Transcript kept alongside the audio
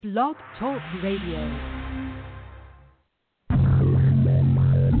Blog Talk Radio.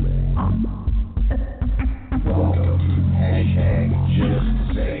 Welcome to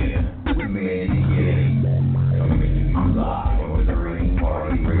Just Saying with Mandy Kinney, coming to you live on the Green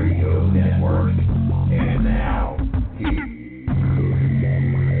Party Radio Network. And now, here's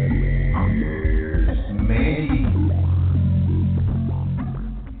Mandy.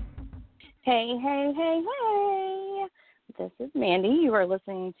 Hey. This is Mandy. You are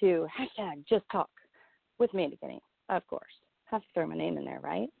listening to Just Talk with Mandy Kinney, of course. Have to throw my name in there,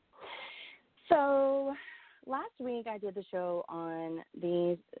 right? So last week I did the show on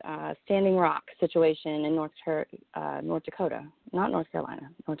the Standing Rock situation in North Dakota. Not North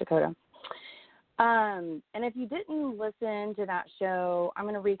Carolina, North Dakota. And if you didn't listen to that show, I'm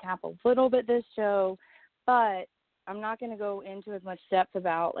going to recap a little bit this show, but I'm not going to go into as much depth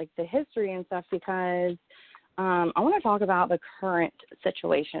about like the history and stuff because I want to talk about the current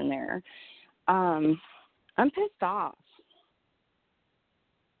situation there. I'm pissed off,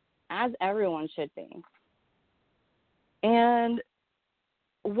 as everyone should be. And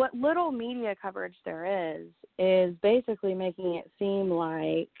what little media coverage there is basically making it seem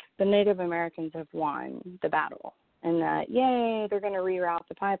like the Native Americans have won the battle and that, yay, they're going to reroute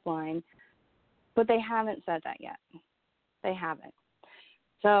the pipeline. But they haven't said that yet. They haven't.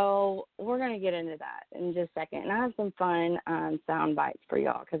 So we're going to get into that in just a second. And I have some fun sound bites for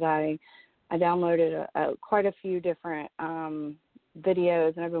y'all because I downloaded quite a few different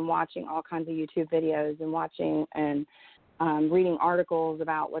videos, and I've been watching all kinds of YouTube videos and watching and reading articles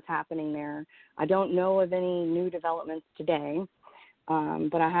about what's happening there. I don't know of any new developments today,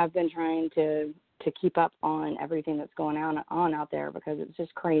 but I have been trying to keep up on everything that's going on out there because it's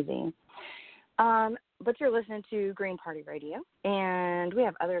just crazy. But you're listening to Green Party Radio, and we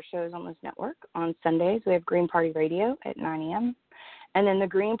have other shows on this network. On Sundays, we have Green Party Radio at 9 a.m., and then the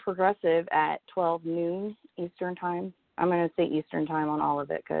Green Progressive at 12 noon Eastern Time. I'm going to say Eastern Time on all of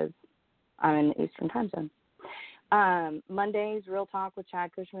it because I'm in the Eastern Time Zone. Mondays, Real Talk with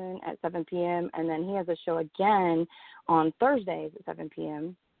Chad Cushman at 7 p.m., and then he has a show again on Thursdays at 7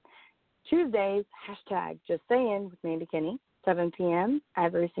 p.m. Tuesdays, Just Saying with Mandy Kinney, 7 p.m.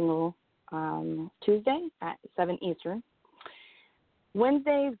 every single Tuesday at 7 Eastern.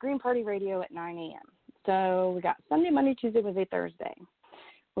 Wednesdays, Green Party Radio at 9 a.m. So we got Sunday, Monday, Tuesday, Wednesday, Thursday.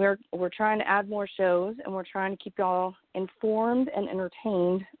 We're trying to add more shows, and we're trying to keep y'all informed and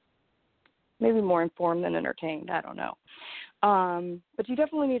entertained. Maybe more informed than entertained. I don't know. But you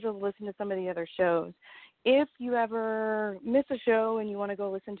definitely need to listen to some of the other shows. If you ever miss a show and you want to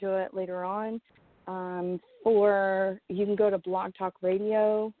go listen to it later on, you can go to Blog Talk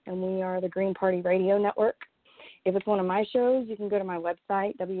Radio, and we are the Green Party Radio Network. If it's one of my shows, you can go to my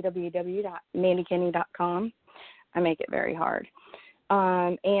website, www.mandykinney.com. I make it very hard.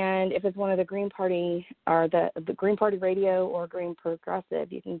 And if it's one of the Green Party or the Green Party Radio or Green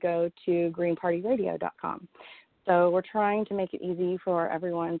Progressive, you can go to greenpartyradio.com. So we're trying to make it easy for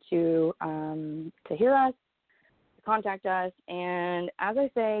everyone to hear us, contact us, and as I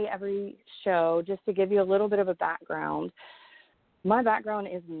say every show, just to give you a little bit of a background, my background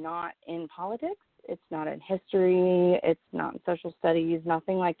is not in politics, it's not in history, it's not in social studies,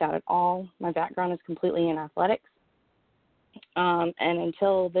 nothing like that at all. My background is completely in athletics, and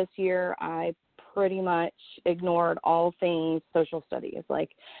until this year, I pretty much ignored all things social studies.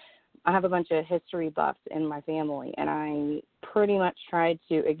 Like, I have a bunch of history buffs in my family, and I pretty much tried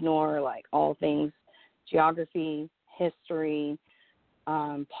to ignore, like, all things geography, history,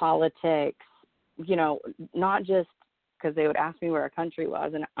 politics, not just because they would ask me where a country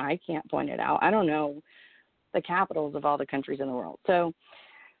was and I can't point it out. I don't know the capitals of all the countries in the world. So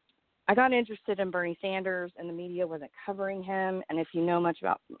I got interested in Bernie Sanders, and the media wasn't covering him. And if you know much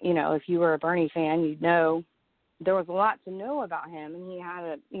about, if you were a Bernie fan, you'd know there was a lot to know about him. And he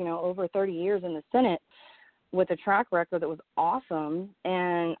had, over 30 years in the Senate with a track record that was awesome.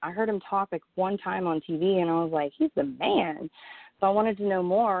 And I heard him talk like one time on TV, and I was like, he's the man. So I wanted to know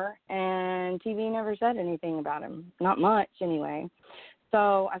more, and TV never said anything about him, not much anyway.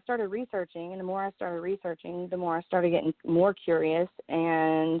 So I started researching, and the more I started researching, the more I started getting more curious,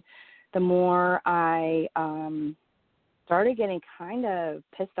 and the more I started getting kind of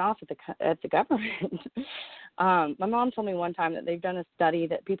pissed off at the government. My mom told me one time that they've done a study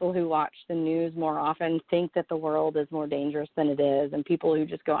that people who watch the news more often think that the world is more dangerous than it is, and people who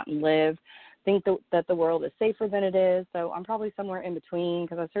just go out and live think that the world is safer than it is. So I'm probably somewhere in between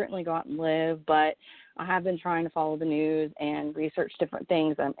because I certainly go out and live, but I have been trying to follow the news and research different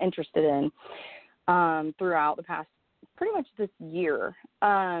things I'm interested in throughout the past pretty much this year.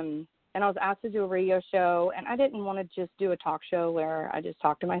 and I was asked to do a radio show, and I didn't want to just do a talk show where I just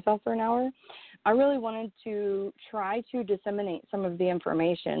talk to myself for an hour. I really wanted to try to disseminate some of the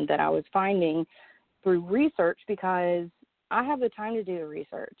information that I was finding through research, because I have the time to do the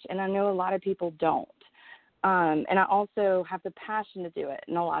research, and I know a lot of people don't. And I also have the passion to do it,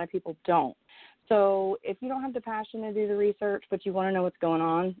 and a lot of people don't. So if you don't have the passion to do the research, but you want to know what's going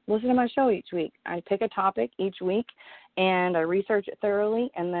on, listen to my show each week. I pick a topic each week, and I research it thoroughly,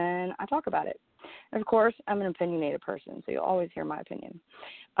 and then I talk about it. And of course, I'm an opinionated person, so you'll always hear my opinion.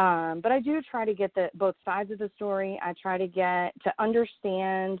 But I do try to get both sides of the story. I try to get to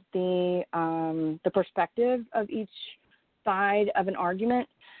understand the perspective of each side of an argument,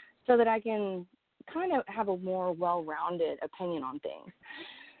 so that I can kind of have a more well-rounded opinion on things.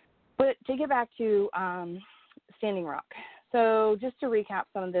 But to get back to Standing Rock, so just to recap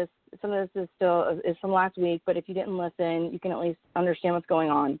some of this is from last week, but if you didn't listen, you can at least understand what's going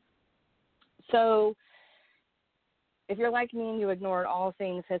on. So if you're like me and you ignored all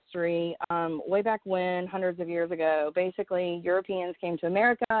things history, way back when, hundreds of years ago, basically Europeans came to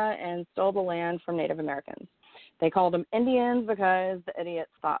America and stole the land from Native Americans. They called them Indians because the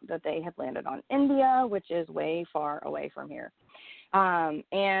idiots thought that they had landed on India, which is way far away from here.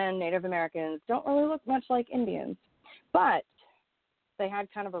 And Native Americans don't really look much like Indians, but they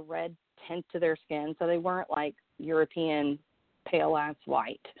had kind of a red tint to their skin, so they weren't like European pale-ass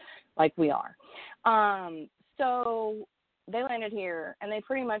white like we are. So they landed here, and they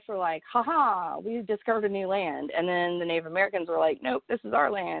pretty much were like, ha-ha, we discovered a new land. And then the Native Americans were like, nope, this is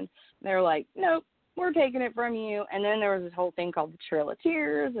our land. And they were like, nope, we're taking it from you. And then there was this whole thing called the Trail of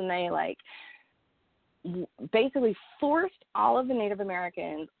Tears, and they basically forced all of the Native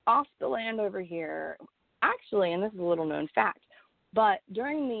Americans off the land over here. Actually, and this is a little known fact, but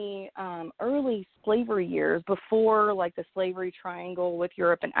during the early slavery years, before the slavery triangle with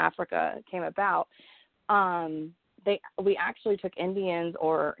Europe and Africa came about, we actually took Indians,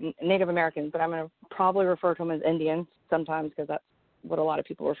 or Native Americans, but I'm going to probably refer to them as Indians sometimes, because that's what a lot of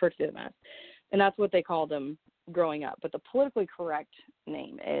people refer to them as. And that's what they called them growing up. But the politically correct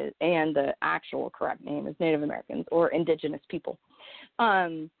name is, and the actual correct name is Native Americans, or indigenous people.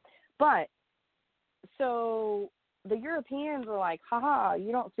 But so the Europeans were like, haha,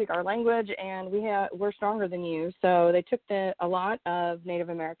 you don't speak our language, and we're stronger than you. So they took a lot of Native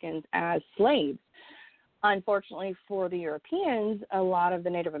Americans as slaves. Unfortunately for the Europeans, a lot of the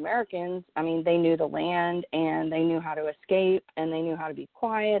Native Americans, they knew the land, and they knew how to escape, and they knew how to be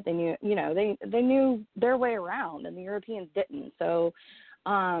quiet. They knew, they knew their way around, and the Europeans didn't. So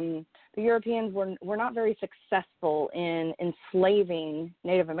the Europeans were not very successful in enslaving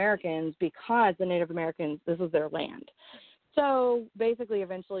Native Americans, because the Native Americans, this was their land. So basically,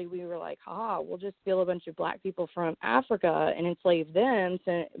 eventually we were like, we'll just steal a bunch of black people from Africa and enslave them,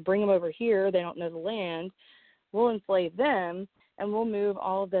 to bring them over here. They don't know the land. We'll enslave them, and we'll move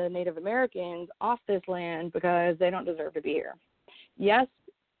all of the Native Americans off this land because they don't deserve to be here. Yes,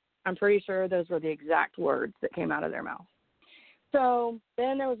 I'm pretty sure those were the exact words that came out of their mouth. So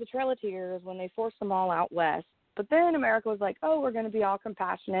then there was the Trail of Tears when they forced them all out west. But then America was like, we're going to be all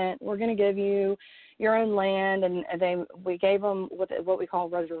compassionate. We're going to give you your own land. And we gave them what we call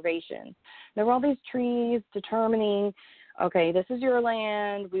reservations. There were all these trees determining, okay, this is your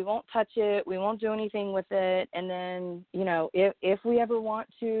land. We won't touch it. We won't do anything with it. And then, if we ever want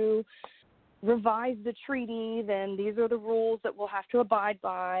to revise the treaty, then these are the rules that we'll have to abide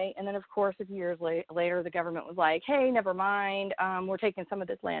by. And then, of course, a few years later, the government was like, hey, never mind. We're taking some of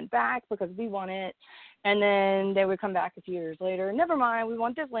this land back because we want it. And then they would come back a few years later. Never mind, we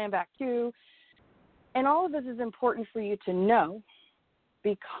want this land back too. And all of this is important for you to know,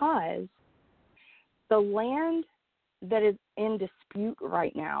 because the land that is in dispute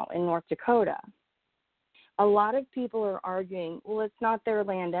right now in North Dakota, a lot of people are arguing, well, it's not their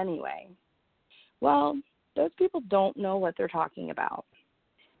land anyway. Well, those people don't know what they're talking about.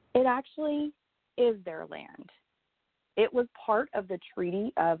 It actually is their land. It was part of the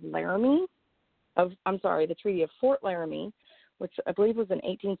Treaty of the Treaty of Fort Laramie, which I believe was in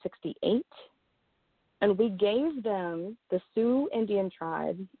 1868. And we gave them, the Sioux Indian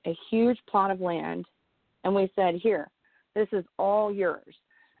tribe, a huge plot of land. And we said, here, this is all yours.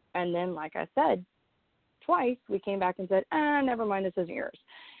 And then, like I said, twice, we came back and said, never mind, this isn't yours.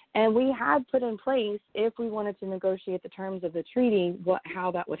 And we had put in place, if we wanted to negotiate the terms of the treaty, how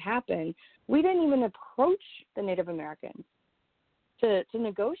that would happen. We didn't even approach the Native Americans to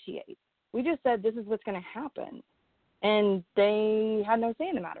negotiate. We just said, this is what's going to happen. And they had no say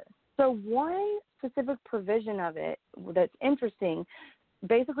in the matter. So one specific provision of it that's interesting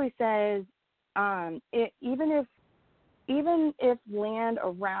basically says, even if even if land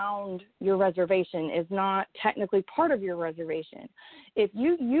around your reservation is not technically part of your reservation, if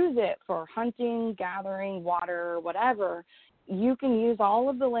you use it for hunting, gathering, water, whatever, you can use all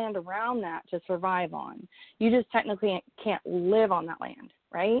of the land around that to survive on. You just technically can't live on that land,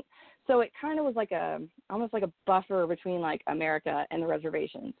 right? So it kind of was like almost like a buffer between like America and the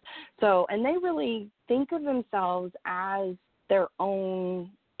reservations. So, and they really think of themselves as their own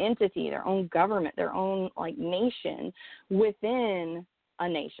entity, their own government, their own like nation within a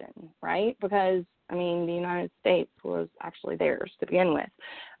nation, right? Because I mean, the United States was actually theirs to begin with,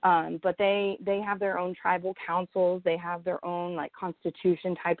 but they have their own tribal councils, they have their own like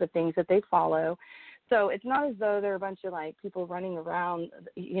constitution type of things that they follow. So it's not as though they're a bunch of like people running around,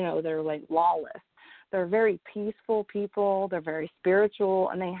 you know, they're like lawless. They're very peaceful people. They're very spiritual,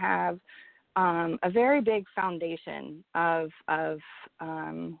 and they have a very big foundation of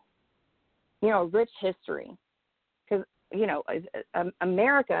you know, rich history. Because, you know,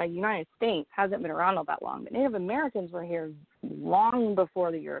 America, United States, hasn't been around all that long. But Native Americans were here long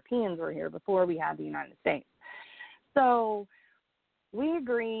before the Europeans were here, before we had the United States. So we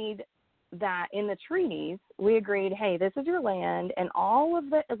agreed that in the treaties, we agreed, hey, this is your land, and all of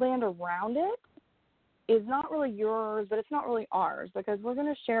the land around it is not really yours, but it's not really ours, because we're going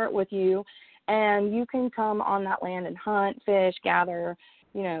to share it with you, and you can come on that land and hunt, fish, gather,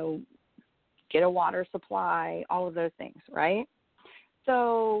 you know, get a water supply, all of those things, right?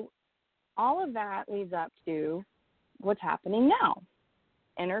 So all of that leads up to what's happening now.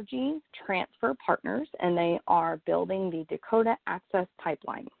 Energy Transfer Partners, and they are building the Dakota Access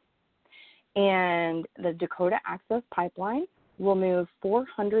Pipeline. And the Dakota Access Pipeline will move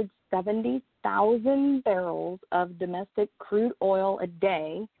 470,000 barrels of domestic crude oil a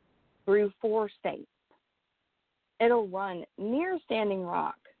day through 4 states. It'll run near Standing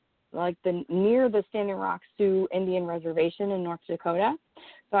Rock, like near the Standing Rock Sioux Indian Reservation in North Dakota.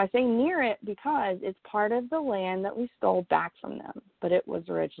 So I say near it because it's part of the land that we stole back from them, but it was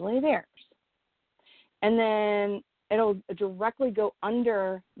originally theirs. And then it'll directly go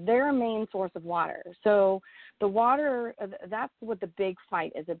under their main source of water. So the water, that's what the big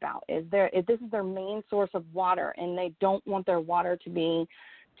fight is about, is this is their main source of water, and they don't want their water to be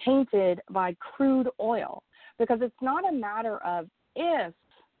tainted by crude oil, because it's not a matter of if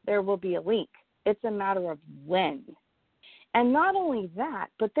there will be a leak. It's a matter of when. And not only that,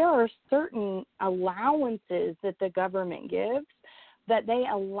 but there are certain allowances that the government gives that they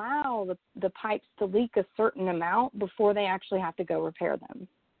allow the pipes to leak a certain amount before they actually have to go repair them.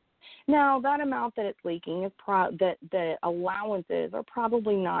 Now, that amount that it's leaking is that the allowances are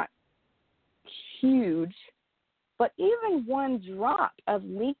probably not huge, but even one drop of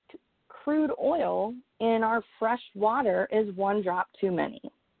leaked crude oil in our fresh water is one drop too many.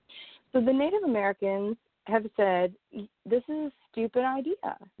 So the Native Americans have said, this is a stupid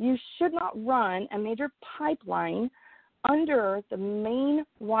idea. You should not run a major pipeline under the main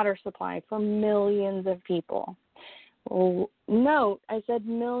water supply for millions of people. Well, note, I said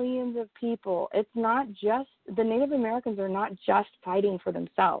millions of people. It's not just, the Native Americans are not just fighting for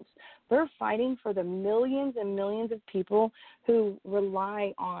themselves. They're fighting for the millions and millions of people who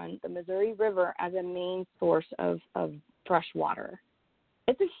rely on the Missouri River as a main source of fresh water.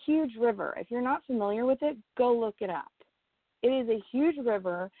 It's a huge river. If you're not familiar with it, go look it up. It is a huge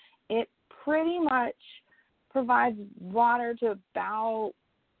river. It pretty much provides water to about,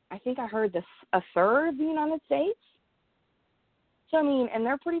 I think I heard a third of the United States. So, I mean, and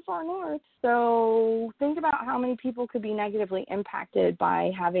they're pretty far north. So think about how many people could be negatively impacted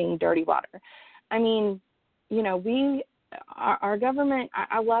by having dirty water. I mean, you know, our government,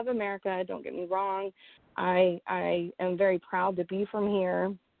 I love America, don't get me wrong. I am very proud to be from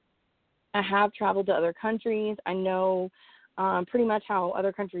here. I have traveled to other countries. I know pretty much how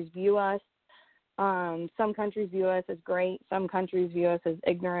other countries view us. Some countries view us as great. Some countries view us as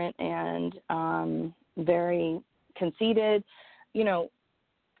ignorant and very conceited. You know,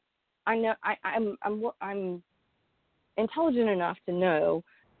 I know I'm intelligent enough to know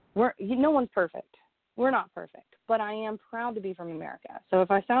no one's perfect. We're not perfect, but I am proud to be from America. So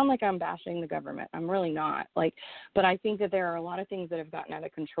if I sound like I'm bashing the government, I'm really not. But I think that there are a lot of things that have gotten out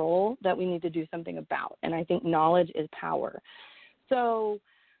of control that we need to do something about, and I think knowledge is power. So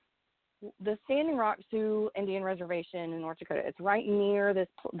the Standing Rock Sioux Indian Reservation in North Dakota, it's right near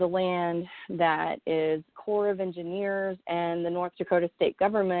the land that is Corps of Engineers and the North Dakota state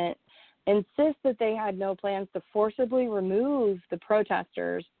government insist that they had no plans to forcibly remove the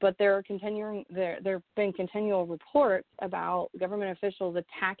protesters, but there have been continual reports about government officials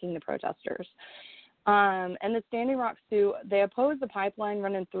attacking the protesters. And the Standing Rock Sioux, they oppose the pipeline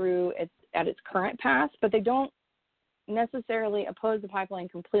running through at its current path, but they don't necessarily oppose the pipeline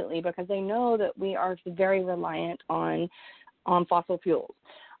completely because they know that we are very reliant on fossil fuels.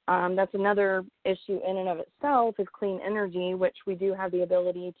 That's another issue in and of itself is clean energy, which we do have the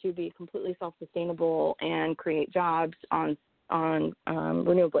ability to be completely self-sustainable and create jobs on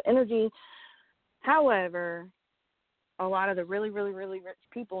renewable energy. However, a lot of the really, really, really rich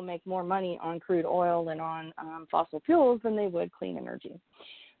people make more money on crude oil and on fossil fuels than they would clean energy.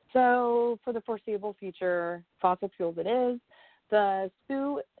 So for the foreseeable future, fossil fuels it is. The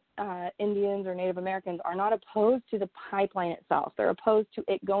Sioux Indians or Native Americans are not opposed to the pipeline itself. They're opposed to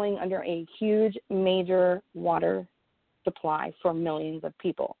it going under a huge, major water supply for millions of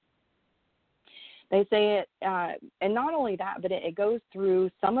people. They say it, and not only that, but it goes through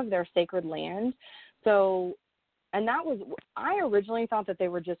some of their sacred land. So, and that was, I originally thought that they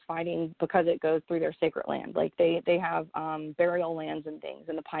were just fighting because it goes through their sacred land. Like they have burial lands and things,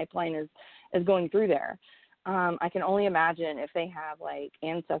 and the pipeline is going through there. I can only imagine if they have like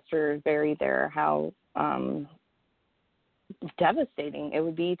ancestors buried there, how devastating it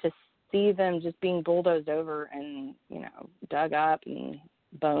would be to see them just being bulldozed over and, dug up and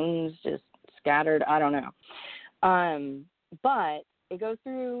bones just scattered. I don't know. But it goes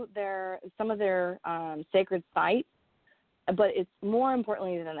through some of their sacred sites, but it's more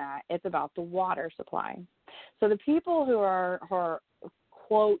importantly than that, it's about the water supply. So the people who are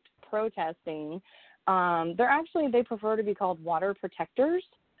quote, protesting, they prefer to be called water protectors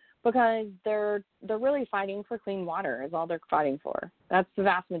because they're really fighting for clean water is all they're fighting for. That's the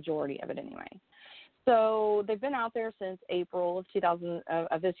vast majority of it anyway. So they've been out there since April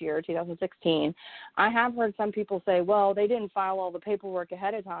of this year, 2016. I have heard some people say, well, they didn't file all the paperwork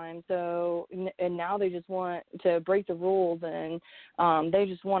ahead of time, and now they just want to break the rules and they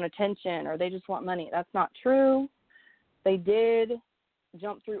just want attention or they just want money. That's not true. They did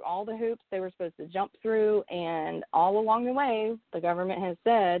jump through all the hoops they were supposed to jump through, and all along the way, the government has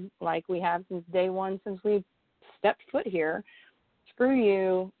said, like we have since day one, since we stepped foot here, screw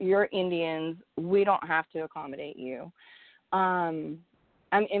you, you're Indians, we don't have to accommodate you.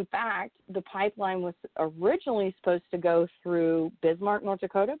 In fact, the pipeline was originally supposed to go through Bismarck, North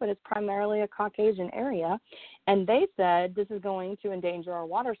Dakota, but it's primarily a Caucasian area, and they said this is going to endanger our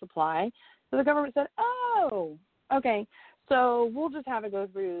water supply. So the government said, oh, okay, so we'll just have it go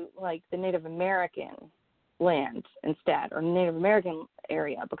through, like, the Native American land instead, or Native American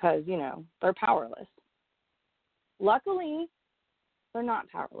area, because, they're powerless. Luckily, they're not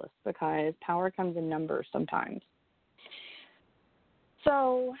powerless because power comes in numbers sometimes.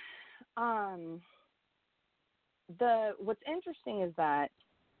 So what's interesting is that,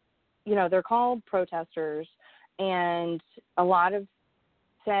 they're called protesters, and a lot of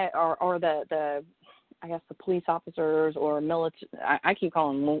the police officers or I keep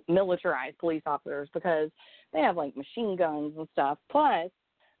calling them militarized police officers because they have like machine guns and stuff. Plus,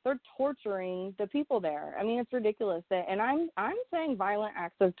 they're torturing the people there. I mean, it's ridiculous. And I'm saying violent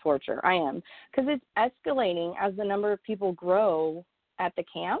acts of torture. I am, because it's escalating as the number of people grow at the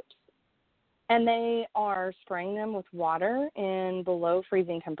camps, and they are spraying them with water in below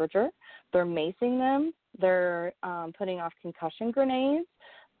freezing temperature. They're macing them. They're putting off concussion grenades.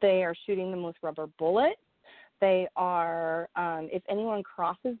 They are shooting them with rubber bullets. They are, if anyone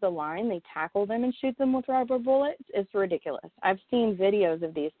crosses the line, they tackle them and shoot them with rubber bullets. It's ridiculous. I've seen videos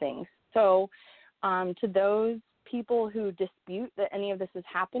of these things. So to those people who dispute that any of this is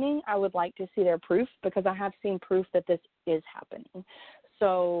happening, I would like to see their proof, because I have seen proof that this is happening.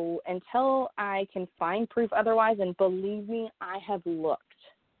 So until I can find proof otherwise, and believe me, I have looked,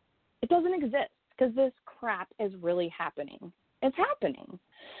 it doesn't exist, because this crap is really happening. It's happening.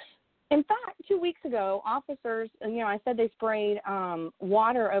 In fact, 2 weeks ago, officers, I said they sprayed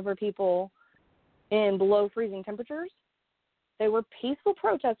water over people in below freezing temperatures. They were peaceful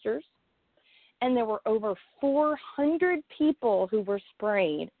protesters, and there were over 400 people who were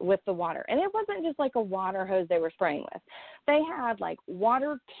sprayed with the water. And it wasn't just like a water hose they were spraying with. They had like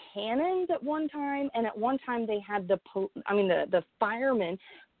water cannons at one time, and at one time they had the firemen,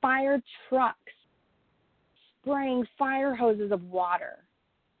 fire trucks spraying fire hoses of water.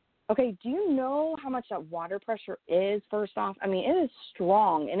 Okay, do you know how much that water pressure is, first off? I mean, it is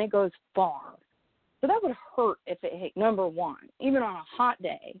strong, and it goes far. So that would hurt if it hit, number one, even on a hot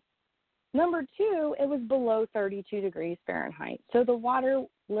day. Number two, it was below 32 degrees Fahrenheit. So the water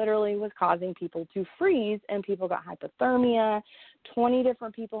literally was causing people to freeze, and people got hypothermia. 20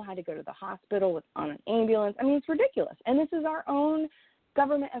 different people had to go to the hospital on an ambulance. I mean, it's ridiculous. And this is our own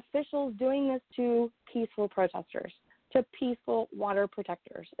government officials doing this to peaceful protesters, to peaceful water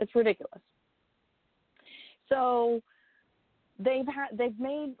protectors. It's ridiculous. So they've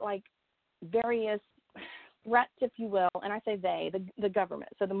made like various threats, if you will, and I say they, the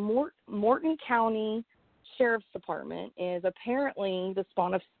government. So the Morton County Sheriff's Department is apparently the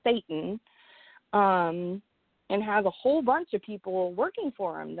spawn of Satan, and has a whole bunch of people working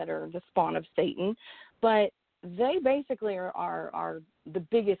for him that are the spawn of Satan, but they basically are the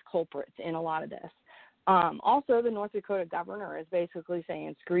biggest culprits in a lot of this. Also, the North Dakota governor is basically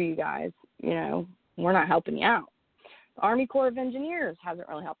saying, screw you guys, we're not helping you out. The Army Corps of Engineers hasn't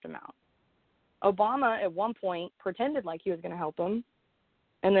really helped him out. Obama, at one point, pretended like he was going to help him,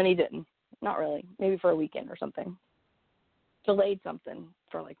 and then he didn't. Not really. Maybe for a weekend or something. Delayed something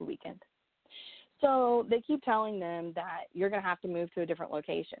for like a weekend. So they keep telling them that you're going to have to move to a different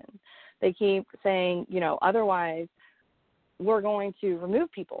location. They keep saying, otherwise we're going to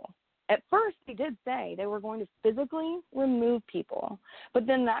remove people. At first, they did say they were going to physically remove people. But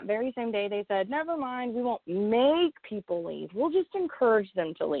then that very same day, they said, never mind, we won't make people leave. We'll just encourage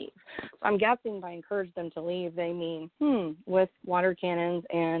them to leave. So I'm guessing by encourage them to leave, they mean, with water cannons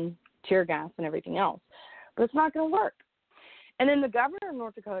and tear gas and everything else. But it's not going to work. And then the governor of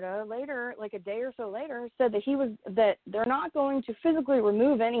North Dakota later, like a day or so later, said that they're not going to physically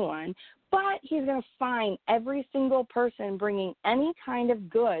remove anyone, but he's going to fine every single person bringing any kind of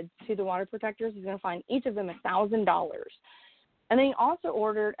goods to the water protectors. He's going to fine each of them $1,000. And then he also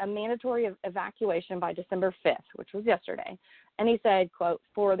ordered a mandatory evacuation by December 5th, which was yesterday. And he said, quote,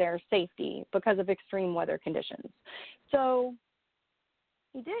 for their safety because of extreme weather conditions. So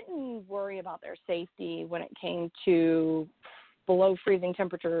he didn't worry about their safety when it came to below freezing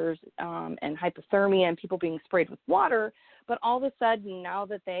temperatures and hypothermia and people being sprayed with water, but all of a sudden, now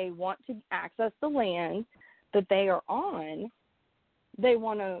that they want to access the land that they are on, they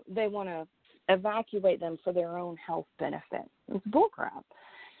want to evacuate them for their own health benefit. It's bullcrap.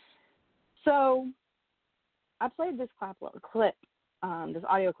 So I played this this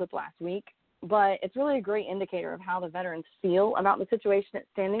audio clip last week, but it's really a great indicator of how the veterans feel about the situation at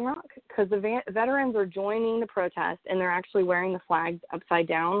Standing Rock, because the veterans are joining the protest and they're actually wearing the flags upside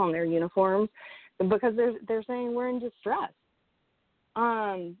down on their uniforms because they're saying we're in distress.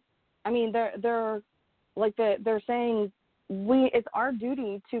 They're saying it's our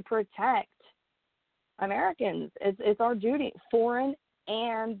duty to protect Americans. It's our duty, foreign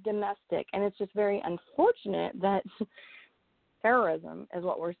and domestic, and it's just very unfortunate that terrorism is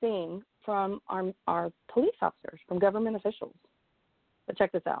what we're seeing from our police officers, from government officials. But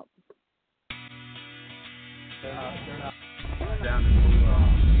check this out.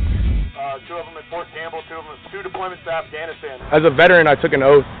 Two of them at Fort Campbell, two deployments to Afghanistan. As a veteran, I took an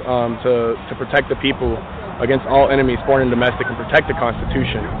oath to protect the people against all enemies, foreign and domestic, and protect the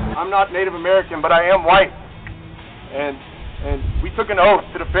Constitution. I'm not Native American, but I am white. And we took an oath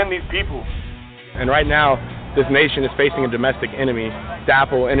to defend these people. And right now, this nation is facing a domestic enemy,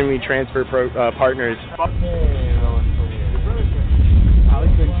 DAPL, enemy transfer partners.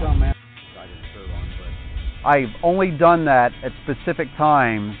 I've only done that at specific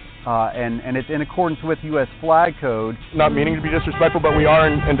times, and it's in accordance with U.S. flag code. Not meaning to be disrespectful, but we are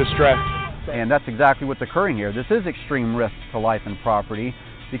in distress. And that's exactly what's occurring here. This is extreme risk to life and property,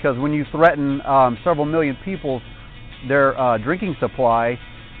 because when you threaten several million people their drinking supply,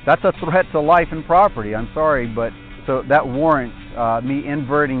 that's a threat to life and property. I'm sorry, but so that warrants me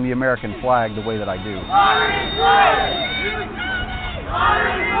inverting the American flag the way that I do.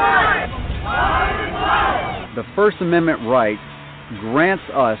 The First Amendment right grants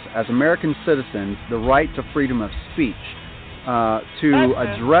us as American citizens the right to freedom of speech, to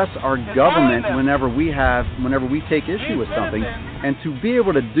address our government whenever we take issue with something, and to be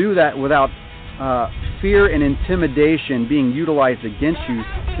able to do that without fear and intimidation being utilized against you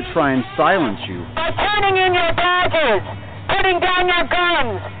to try and silence you. By turning in your badges, putting down your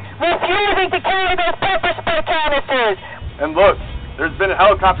guns, refusing to carry those pepper spray canisters. And look, there's been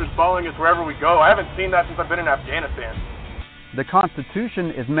helicopters following us wherever we go. I haven't seen that since I've been in Afghanistan. The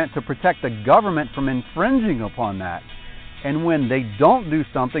Constitution is meant to protect the government from infringing upon that. And when they don't do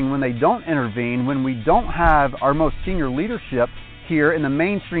something, when they don't intervene, when we don't have our most senior leadership here in the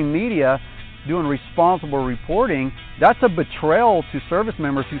mainstream media doing responsible reporting, that's a betrayal to service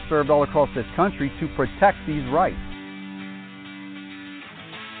members who served all across this country to protect these rights.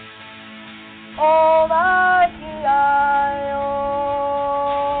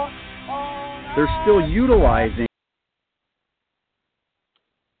 They're still utilizing.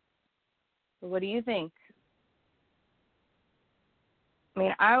 What do you think? I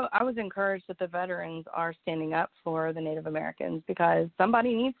mean, I was encouraged that the veterans are standing up for the Native Americans because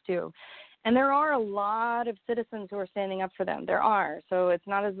somebody needs to. And there are a lot of citizens who are standing up for them. There are. So it's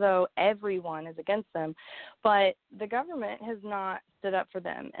not as though everyone is against them. But the government has not stood up for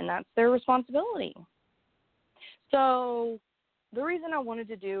them, and that's their responsibility. So the reason I wanted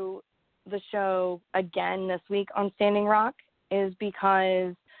to do the show again this week on Standing Rock is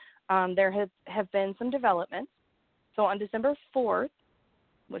because there have been some developments. So on December 4th,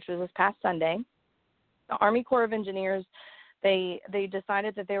 which was this past Sunday, the Army Corps of Engineers, they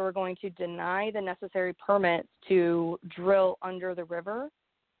decided that they were going to deny the necessary permits to drill under the river.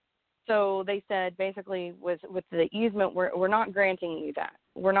 So they said basically with the easement, we're not granting you that.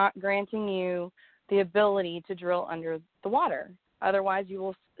 We're not granting you the ability to drill under the water. Otherwise,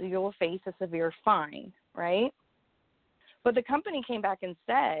 you will face a severe fine, right? But the company came back and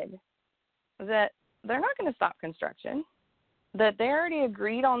said that they're not going to stop construction, that they already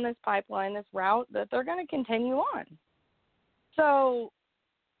agreed on this pipeline, this route, that they're going to continue on. So,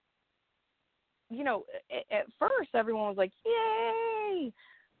 you know, at first everyone was like, yay!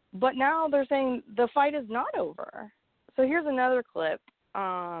 But now they're saying the fight is not over. So here's another clip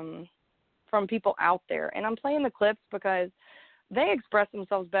from people out there. And I'm playing the clips because they express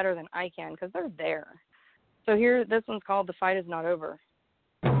themselves better than I can because they're there. So here, this one's called The Fight Is Not Over.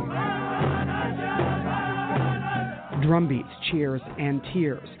 Drumbeats, cheers, and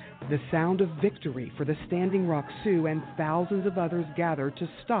tears. The sound of victory for the Standing Rock Sioux and thousands of others gathered to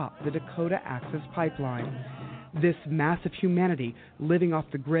stop the Dakota Access Pipeline. This mass of humanity living off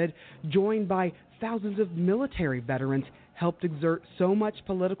the grid, joined by thousands of military veterans, helped exert so much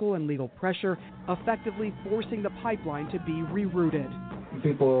political and legal pressure, effectively forcing the pipeline to be rerouted.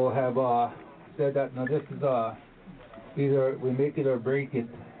 People have said that, no, this is either we make it or break it,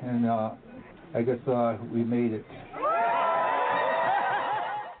 and I guess we made it.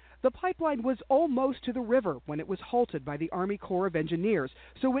 The pipeline was almost to the river when it was halted by the Army Corps of Engineers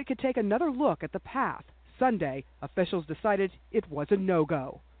so it could take another look at the path. Sunday, officials decided it was a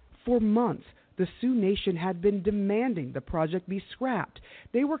no-go. For months, the Sioux Nation had been demanding the project be scrapped.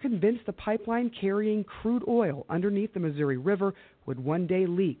 They were convinced the pipeline carrying crude oil underneath the Missouri River would one day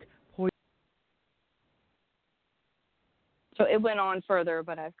leak. So it went on further,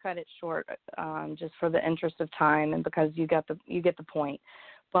 but I've cut it short just for the interest of time and because you get the point.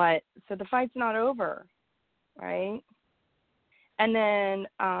 But so the fight's not over, right? And then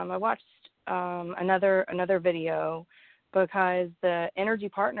I watched another video because the energy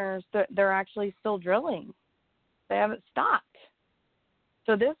partners, they're actually still drilling. They haven't stopped.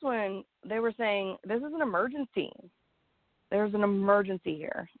 So this one, they were saying, this is an emergency. There's an emergency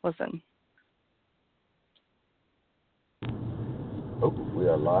here. Listen. Oh, we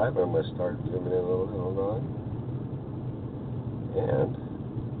are live. I'm going to start zooming in a little bit. Hold on. And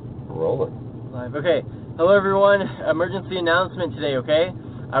rolling. Live. Okay. Hello, everyone. Emergency announcement today, okay?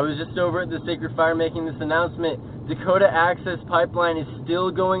 I was just over at the Sacred Fire making this announcement. Dakota Access Pipeline is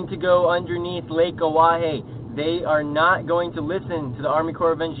still going to go underneath Lake Oahe. They are not going to listen to the Army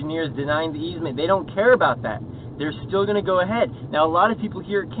Corps of Engineers denying the easement. They don't care about that. They're still going to go ahead. Now, a lot of people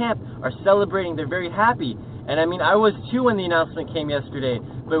here at camp are celebrating. They're very happy. And I mean, I was too when the announcement came yesterday.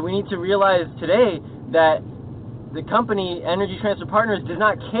 But we need to realize today that the company, Energy Transfer Partners, does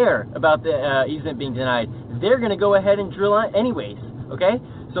not care about the easement being denied. They're going to go ahead and drill on anyways, okay?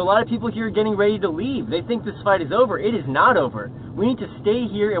 So a lot of people here are getting ready to leave. They think this fight is over. It is not over. We need to stay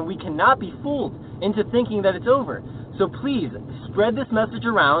here, and we cannot be fooled into thinking that it's over. So please, spread this message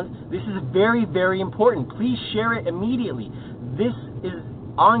around. This is very, very important. Please share it immediately. This is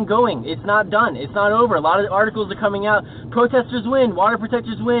ongoing. It's not done. It's not over. A lot of articles are coming out. Protesters win. Water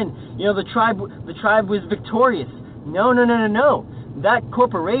protectors win. You know, the tribe was victorious. No. That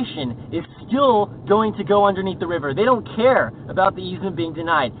corporation is still going to go underneath the river. They don't care about the easement being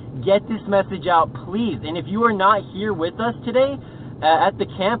denied. Get this message out, please. And if you are not here with us today at the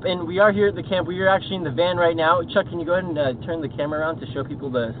camp, and we are here at the camp, we are actually in the van right now. Chuck, can you go ahead and turn the camera around to show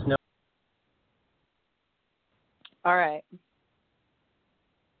people the snow? All right.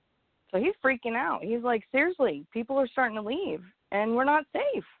 So he's freaking out. He's like, seriously, people are starting to leave, and we're not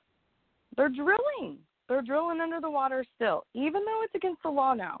safe. They're drilling. They're drilling under the water still, even though it's against the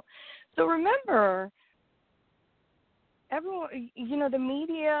law now. So remember, everyone, you know, the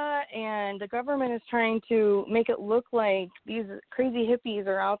media and the government is trying to make it look like these crazy hippies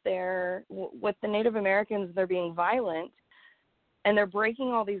are out there with the Native Americans. They're being violent, and they're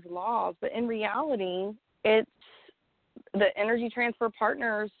breaking all these laws. But in reality, it's the Energy Transfer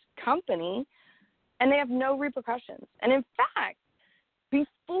Partners company, and they have no repercussions. And in fact,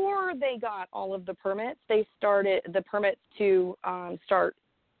 before they got all of the permits, they started the permits to start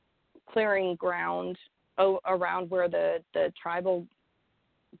clearing ground around where the tribal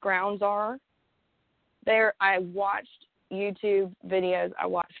grounds are. There, I watched YouTube videos, I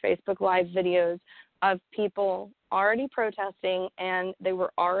watched Facebook Live videos of people already protesting, and they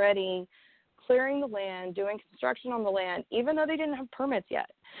were already clearing the land, doing construction on the land, even though they didn't have permits yet.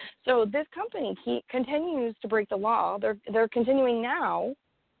 So this company continues to break the law. They're continuing now,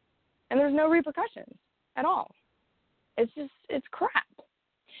 and there's no repercussions at all. It's crap.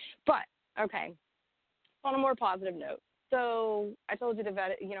 But, okay, on a more positive note. So I told you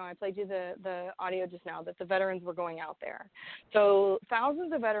I played you the audio just now that the veterans were going out there. So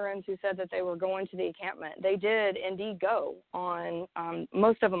thousands of veterans who said that they were going to the encampment, they did indeed go on,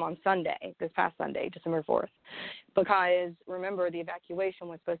 most of them on Sunday, this past Sunday, December 4th, because remember the evacuation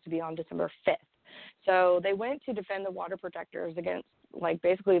was supposed to be on December 5th. So they went to defend the water protectors against, like,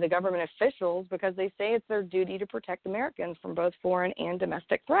 basically the government officials because they say it's their duty to protect Americans from both foreign and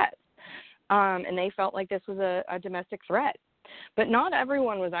domestic threats. And they felt like this was a domestic threat. But not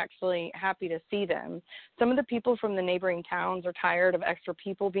everyone was actually happy to see them. Some of the people from the neighboring towns are tired of extra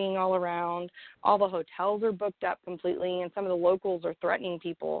people being all around. All the hotels are booked up completely, and some of the locals are threatening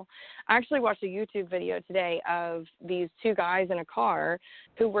people. I actually watched a YouTube video today of these two guys in a car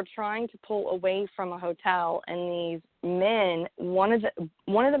who were trying to pull away from a hotel, and these men, one of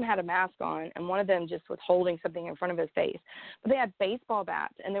them had a mask on, and one of them just was holding something in front of his face. But they had baseball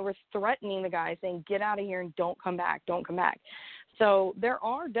bats, and they were threatening the guy, saying, "Get out of here and don't come back, don't come back." So there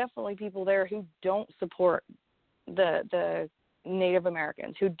are definitely people there who don't support the Native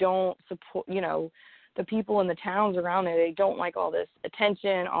Americans, who don't support, the people in the towns around there. They don't like all this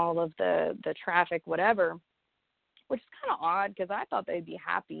attention, all of the traffic, whatever, which is kind of odd because I thought they'd be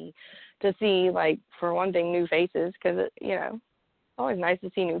happy to see, like, for one thing, new faces because, it's always nice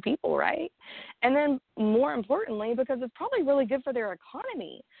to see new people, right? And then more importantly, because it's probably really good for their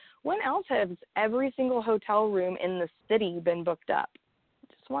economy. When else has every single hotel room in the city been booked up?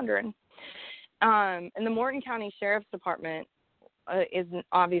 Just wondering. And the Morton County Sheriff's Department is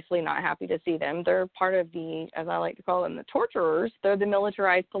obviously not happy to see them. They're part of the, as I like to call them, the torturers. They're the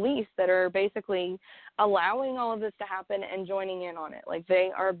militarized police that are basically allowing all of this to happen and joining in on it. Like,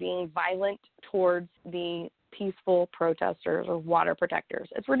 they are being violent towards the peaceful protesters or water protectors.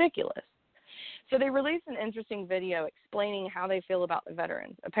 It's ridiculous. So they released an interesting video explaining how they feel about the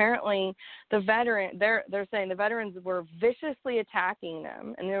veterans. Apparently, they're saying the veterans were viciously attacking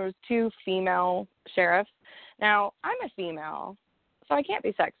them, and there was two female sheriffs. Now, I'm a female, so I can't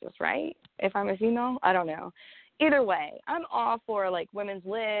be sexist, right? If I'm a female, I don't know. Either way, I'm all for, like, women's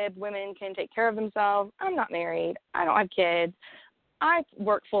lib. Women can take care of themselves. I'm not married. I don't have kids. I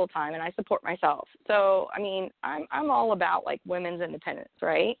work full time and I support myself. So, I mean, I'm all about, like, women's independence,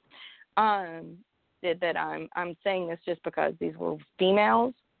 right? I'm saying this just because these were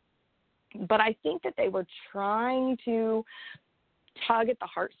females, but I think that they were trying to tug at the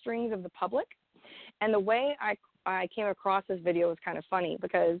heartstrings of the public. And the way I came across this video was kind of funny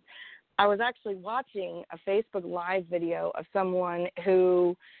because I was actually watching a Facebook Live video of someone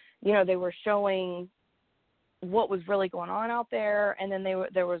who, they were showing what was really going on out there. And then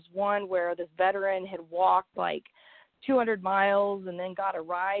there was one where this veteran had walked like 200 miles and then got a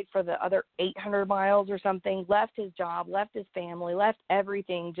ride for the other 800 miles or something, left his job, left his family, left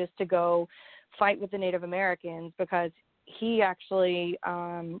everything just to go fight with the Native Americans because he actually,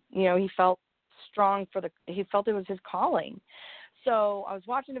 he felt strong he felt it was his calling. So I was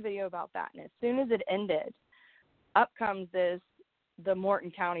watching a video about that, and as soon as it ended, up comes the Morton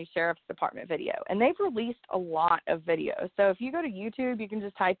County Sheriff's Department video, and they've released a lot of videos. So if you go to YouTube, you can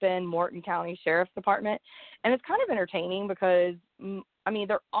just type in Morton County Sheriff's Department, and it's kind of entertaining because,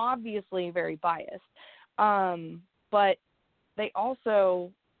 they're obviously very biased, but they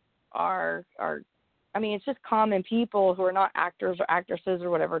also are it's just common people who are not actors or actresses or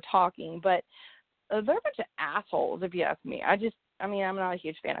whatever talking, but they're a bunch of assholes, if you ask me. I'm not a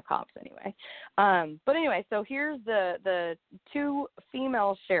huge fan of cops anyway. But anyway, so here's the two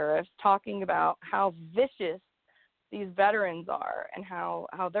female sheriffs talking about how vicious these veterans are and how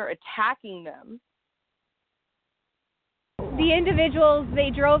they're attacking them. The individuals, they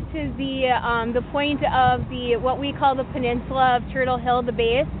drove to the point of what we call the peninsula of Turtle Hill, the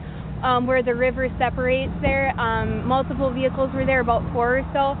base, where the river separates there. Multiple vehicles were there, about 4 or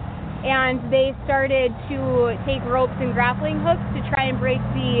so. And they started to take ropes and grappling hooks to try and break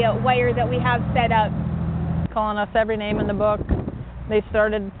the wire that we have set up. Calling us every name in the book. They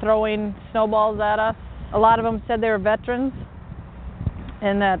started throwing snowballs at us. A lot of them said they were veterans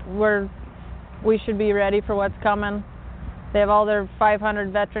and that we should be ready for what's coming. They have all their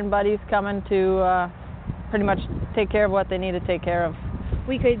 500 veteran buddies coming to pretty much take care of what they need to take care of.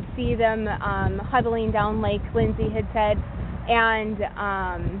 We could see them huddling down like Lindsay had said,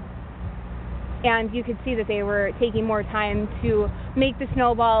 and you could see that they were taking more time to make the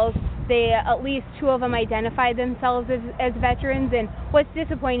snowballs, at least 2 of them identified themselves as veterans. And what's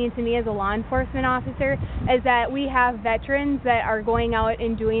disappointing to me as a law enforcement officer is that we have veterans that are going out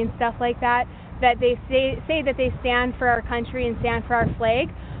and doing stuff like that they say that they stand for our country and stand for our flag,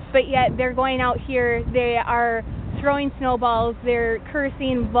 but yet they're going out here, they are throwing snowballs, they're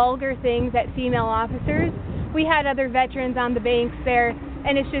cursing vulgar things at female officers. We had other veterans on the banks there,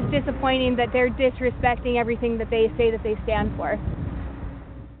 and it's just disappointing that they're disrespecting everything that they say that they stand for.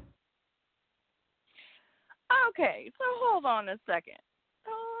 Okay, so hold on a second.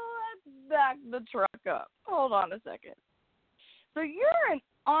 Let's back the truck up. Hold on a second. So you're an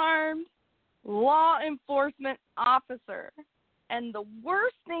armed law enforcement officer, and the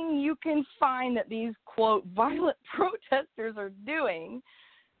worst thing you can find that these, quote, violent protesters are doing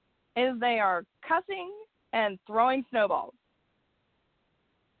is they are cussing and throwing snowballs.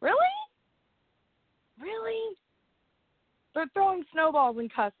 Really? Really? They're throwing snowballs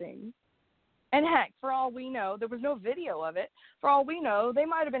and cussing. And heck, for all we know, there was no video of it. For all we know, they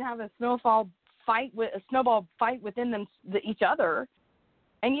might have been having a snowball fight within each other.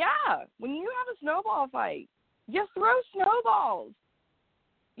 And yeah, when you have a snowball fight, you throw snowballs.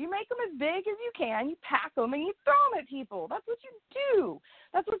 You make them as big as you can, you pack them, and you throw them at people. That's what you do.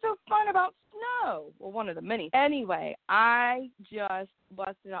 That's what's so fun about snow. Well, one of the many. Anyway, I just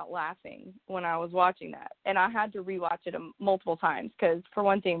busted out laughing when I was watching that. And I had to rewatch it multiple times because, for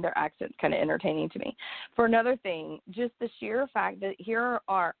one thing, their accent's kind of entertaining to me. For another thing, just the sheer fact that here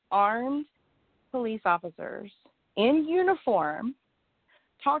are armed police officers in uniform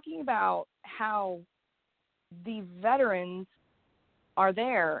talking about how the veterans are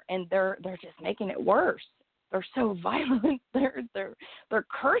there and they're just making it worse. They're so violent. They're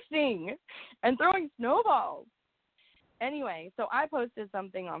cursing and throwing snowballs. Anyway, so I posted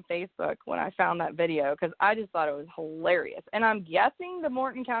something on Facebook when I found that video because I just thought it was hilarious. And I'm guessing the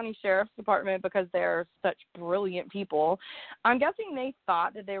Morton County Sheriff's Department, because they're such brilliant people, I'm guessing they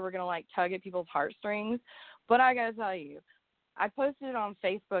thought that they were going to like tug at people's heartstrings. But I got to tell you, I posted it on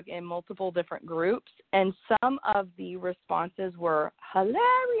Facebook in multiple different groups, and some of the responses were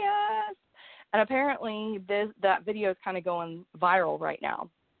hilarious. And apparently that video is kind of going viral right now.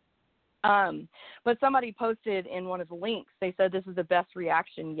 But somebody posted in one of the links, they said this is the best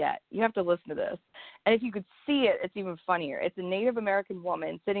reaction yet. You have to listen to this. And if you could see it, it's even funnier. It's a Native American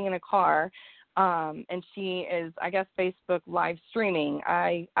woman sitting in a car, and she is, I guess, Facebook live streaming.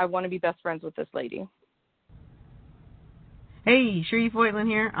 I want to be best friends with this lady. Hey, Sheree Foytland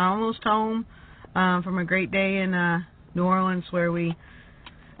here. Almost home from a great day in New Orleans where we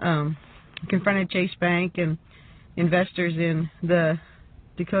confronted Chase Bank and investors in the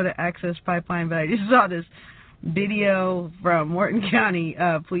Dakota Access Pipeline. But I just saw this video from Morton County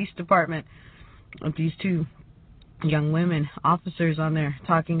Police Department of these 2 young women officers on there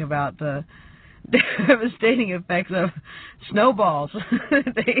talking about the devastating effects of snowballs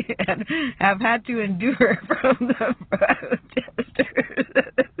they have had to endure from the protesters.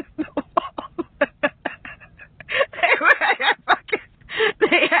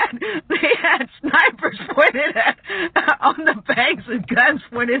 They had snipers pointed at on the banks and guns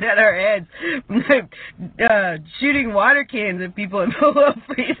pointed at our heads, shooting water cans at people in below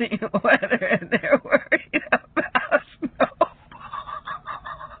freezing weather, and they're worried about snow.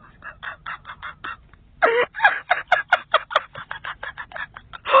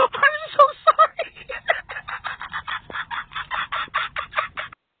 I'm so sorry.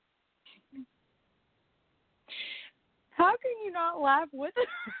 How can you not laugh with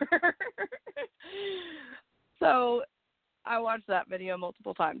her? So I watched that video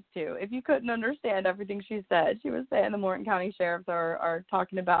multiple times too. If you couldn't understand everything she said, she was saying the Morton County Sheriffs are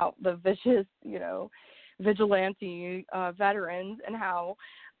talking about the vicious, vigilante veterans and how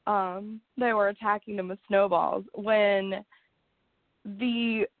they were attacking them with snowballs when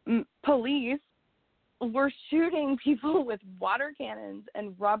the police were shooting people with water cannons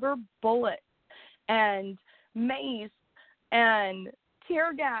and rubber bullets and mace and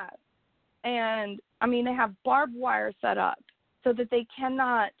tear gas. And, they have barbed wire set up so that they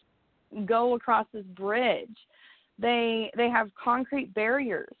cannot go across this bridge. They have concrete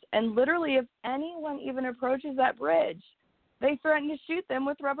barriers. And literally, if anyone even approaches that bridge, they threaten to shoot them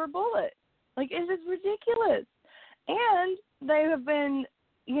with rubber bullets. Like, it's just ridiculous. And they have been,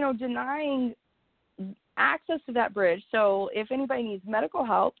 denying access to that bridge. So if anybody needs medical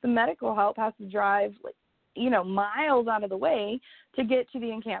help, the medical help has to drive, miles out of the way to get to the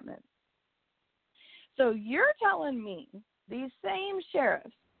encampment. So you're telling me these same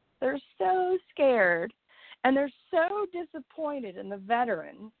sheriffs, they're so scared and they're so disappointed in the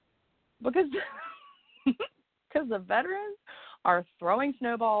veterans because the veterans are throwing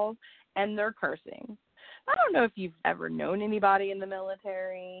snowballs and they're cursing. I don't know if you've ever known anybody in the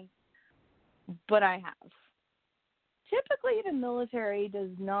military, but I have. Typically, the military does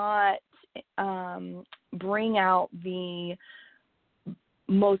not bring out the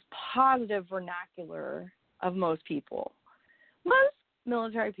most positive vernacular of most people. Most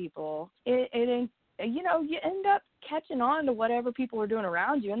military people, you end up catching on to whatever people are doing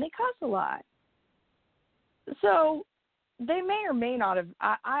around you, and they cuss a lot. So they may or may not have,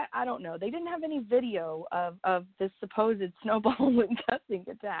 I don't know. They didn't have any video of this supposed snowball and cussing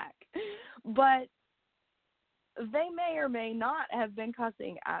attack. But they may or may not have been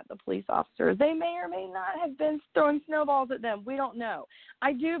cussing at the police officers. They may or may not have been throwing snowballs at them. We don't know.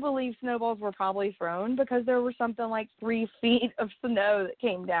 I do believe snowballs were probably thrown because there were something like 3 feet of snow that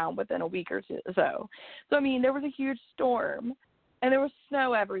came down within a week or so. So, I mean, there was a huge storm, and there was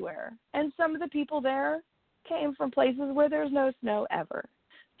snow everywhere. And some of the people there came from places where there's no snow ever.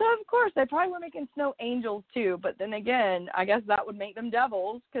 So, of course, they probably were making snow angels, too. But then again, I guess that would make them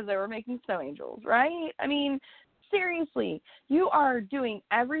devils because they were making snow angels, right? I mean, seriously, you are doing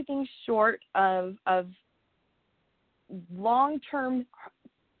everything short of long-term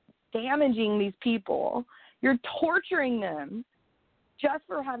damaging these people. You're torturing them just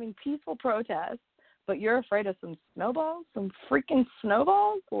for having peaceful protests, but you're afraid of some snowballs, some freaking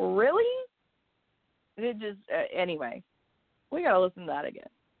snowballs? Really? It just, anyway, we got to listen to that again.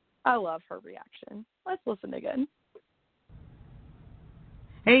 I love her reaction. Let's listen again.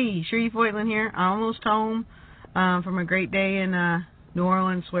 Hey, Sheree Foytlin here. Almost home from a great day in New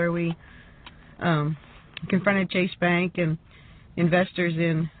Orleans where we confronted Chase Bank and investors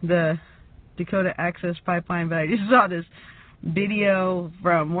in the Dakota Access Pipeline. But I just saw this video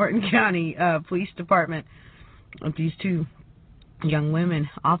from Morton County Police Department of these 2 young women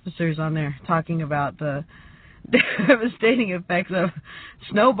officers on there talking about the devastating effects of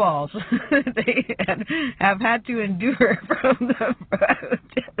snowballs they have had to endure from the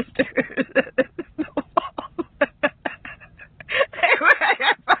protesters.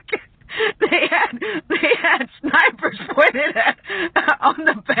 They had snipers pointed at on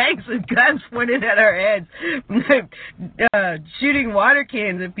the banks and guns pointed at our heads, shooting water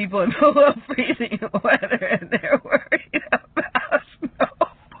cans at people in below freezing weather, and they're worried about snow.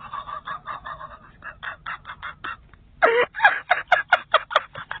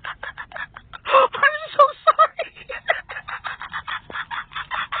 I'm so sorry.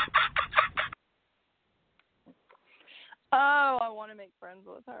 Oh, I want to make friends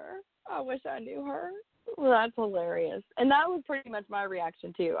with her. I wish I knew her. Well, that's hilarious. And that was pretty much my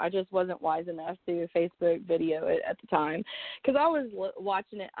reaction, too. I just wasn't wise enough to Facebook video it at the time because I was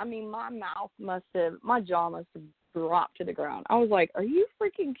watching it. I mean, my jaw must have dropped to the ground. I was like, are you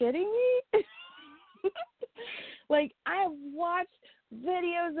freaking kidding me? Like, I have watched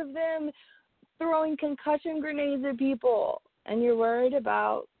videos of them throwing concussion grenades at people, and you're worried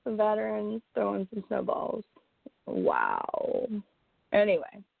about some veterans throwing some snowballs. Wow.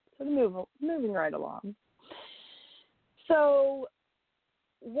 Anyway, so moving right along. So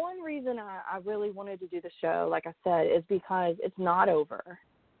one reason I really wanted to do the show, like I said, is because it's not over.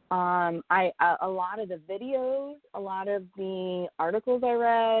 A lot of the videos, a lot of the articles I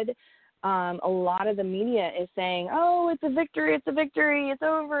read, a lot of the media is saying, oh, it's a victory, it's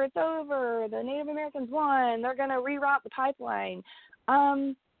over, the Native Americans won, they're going to reroute the pipeline.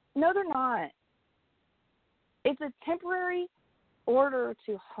 No, they're not. It's a temporary order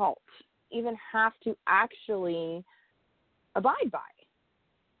to halt, even have to actually abide by.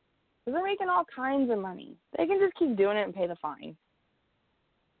 Because they're making all kinds of money. They can just keep doing it and pay the fine.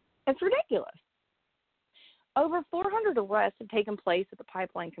 It's ridiculous. Over 400 arrests have taken place at the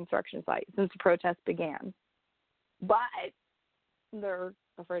pipeline construction site since the protests began. But they're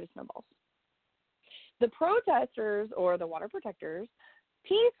afraid of snowballs. The protesters, or the water protectors,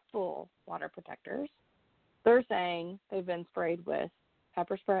 peaceful water protectors, they're saying they've been sprayed with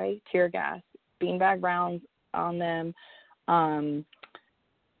pepper spray, tear gas, beanbag rounds on them,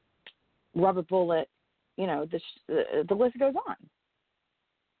 rubber bullet, the list goes on.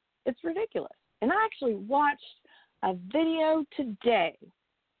 It's ridiculous. And I actually watched a video today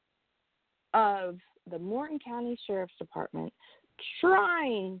of the Morton County Sheriff's Department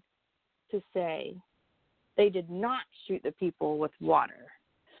trying to say they did not shoot the people with water,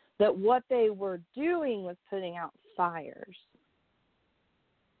 that what they were doing was putting out fires.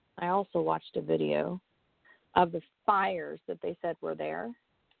 I also watched a video of the fires that they said were there.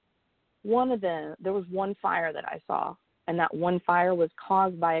 There was one fire that I saw, and that one fire was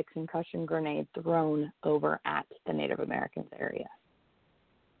caused by a concussion grenade thrown over at the Native Americans area.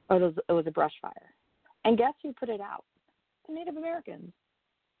 It was a brush fire. And guess who put it out? the Native Americans,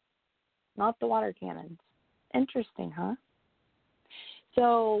 not the water cannons. Interesting, huh?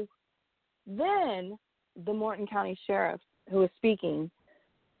 So then the Morton County Sheriff, who was speaking,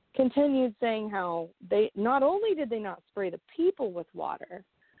 continued saying how they not only did they not spray the people with water,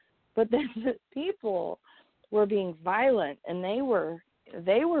 but then the people were being violent and they were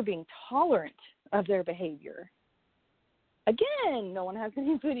being tolerant of their behavior. Again, no one has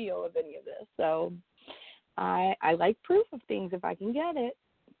any video of any of this, so I like proof of things if I can get it.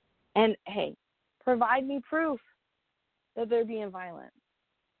 And hey, provide me proof that they're being violent,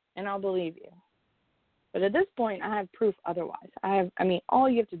 and I'll believe you. But at this point, I have proof otherwise. All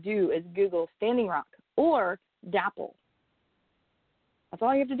you have to do is Google Standing Rock or DAPL. That's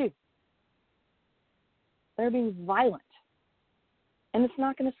all you have to do. They're being violent, and it's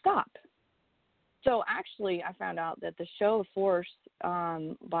not going to stop. So actually, I found out that the show of force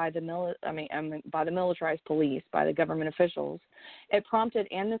by the militarized police, by the government officials, it prompted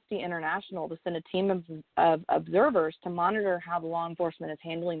Amnesty International to send a team of observers to monitor how the law enforcement is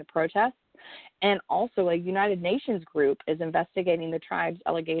handling the protests. And also a United Nations group is investigating the tribe's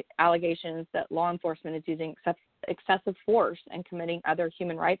allegations that law enforcement is using excessive force and committing other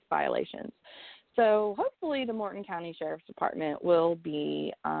human rights violations. So hopefully the Morton County Sheriff's Department will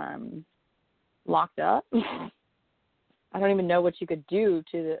be locked up. I don't even know what you could do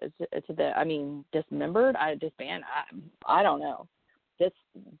to the dismembered, disband. I don't know.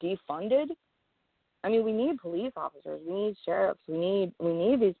 Defunded. We need police officers. We need sheriffs. We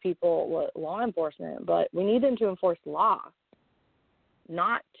need these people, law enforcement, but we need them to enforce law,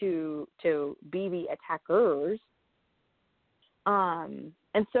 not to be the attackers.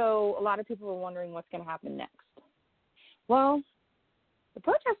 And so a lot of people are wondering what's going to happen next. Well, the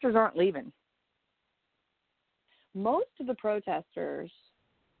protesters aren't leaving. Most of the protesters,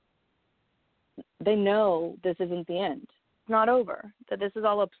 they know this isn't the end. It's not over, that this is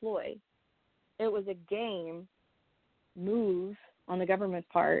all a ploy. It was a game move on the government's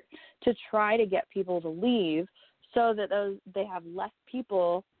part to try to get people to leave so that they have less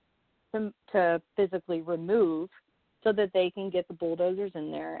people to physically remove so that they can get the bulldozers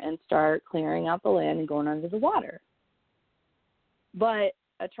in there and start clearing out the land and going under the water. But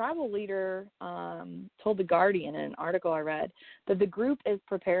a tribal leader told The Guardian in an article I read that the group is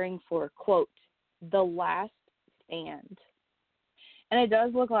preparing for, quote, the last stand. And it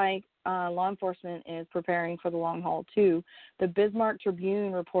does look like law enforcement is preparing for the long haul, too. The Bismarck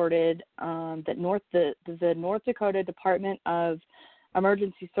Tribune reported that the North Dakota Department of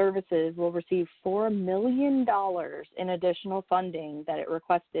Emergency Services will receive $4 million in additional funding that it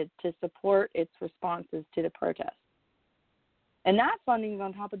requested to support its responses to the protests. And that funding is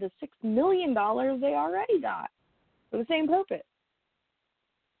on top of the $6 million they already got for the same purpose.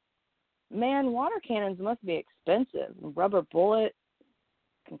 Man, water cannons must be expensive. Rubber bullets,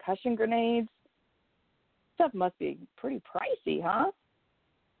 concussion grenades. Stuff must be pretty pricey, huh?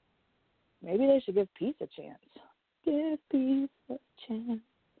 Maybe they should give peace a chance. Give peace a chance,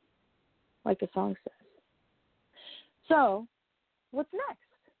 like the song says. So, what's next?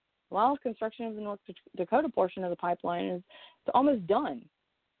 Well, construction of the North Dakota portion of the pipeline is almost done.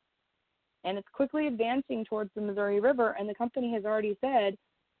 And it's quickly advancing towards the Missouri River, and the company has already said,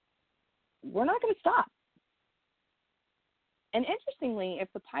 we're not going to stop. And interestingly, if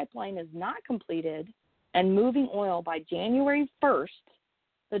the pipeline is not completed and moving oil by January 1st,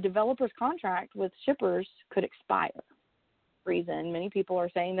 the developer's contract with shippers could expire. Reason many people are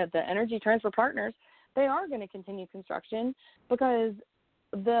saying that the Energy Transfer Partners, they are going to continue construction because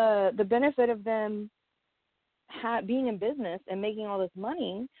the benefit of them being in business and making all this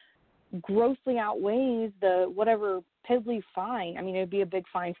money grossly outweighs the whatever piddly fine. It would be a big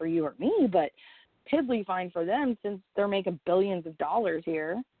fine for you or me, but piddly fine for them since they're making billions of dollars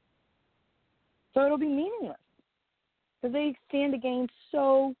here. So it'll be meaningless because they stand to gain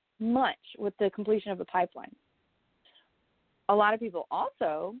so much with the completion of the pipeline. A lot of people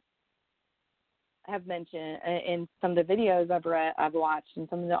also have mentioned in some of the videos I've watched and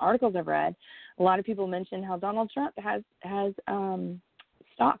some of the articles I've read, a lot of people mention how Donald Trump has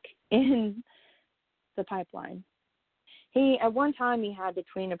stock in the pipeline. At one time he had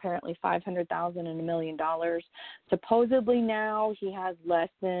between apparently $500,000 and $1 million. Supposedly now he has less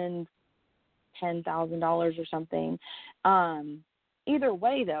than $10,000 or something. Either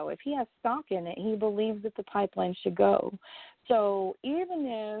way, though, if he has stock in it, he believes that the pipeline should go. So even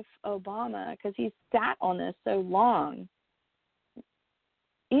if Obama, because he's sat on this so long,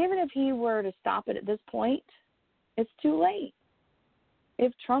 even if he were to stop it at this point, it's too late.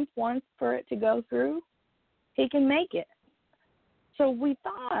 If Trump wants for it to go through, he can make it. So we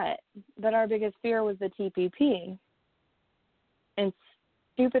thought that our biggest fear was the TPP. And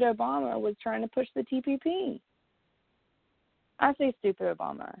stupid Obama was trying to push the TPP. I say stupid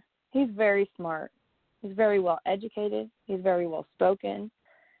Obama. He's very smart. He's very well educated. He's very well spoken.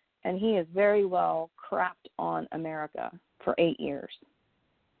 And he is very well crapped on America for 8 years.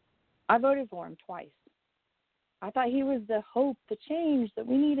 I voted for him twice. I thought he was the hope, the change that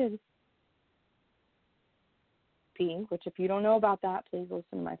we needed. Which, if you don't know about that, please listen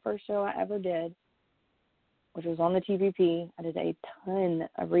to my first show I ever did, which was on the TPP. I did a ton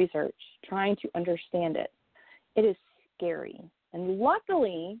of research trying to understand it. It is scary. And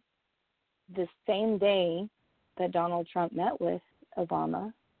luckily, the same day that Donald Trump met with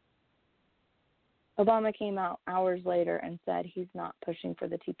Obama came out hours later and said he's not pushing for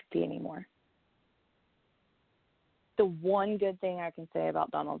the TPP anymore. The one good thing I can say about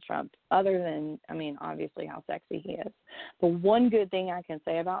Donald Trump, other than, obviously how sexy he is, the one good thing I can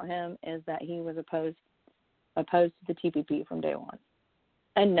say about him is that he was opposed to the TPP from day one.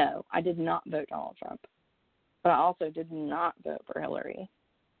 And no, I did not vote Donald Trump, but I also did not vote for Hillary.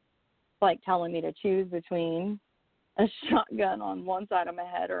 It's like telling me to choose between a shotgun on one side of my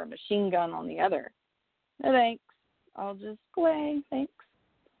head or a machine gun on the other. No thanks. I'll just go away. Thanks.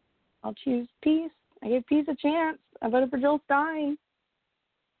 I'll choose peace. I gave peace a chance. I voted for Jill Stein,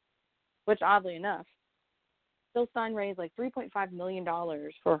 which oddly enough, Jill Stein raised like $3.5 million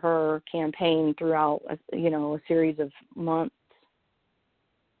for her campaign throughout, a series of months.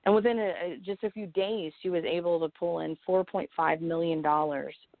 And within just a few days, she was able to pull in $4.5 million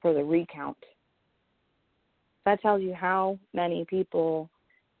for the recount. That tells you how many people,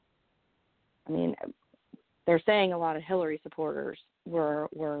 they're saying a lot of Hillary supporters were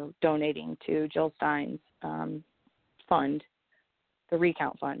donating to Jill Stein's fund, the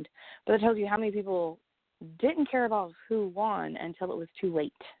recount fund. But it tells you how many people didn't care about who won until it was too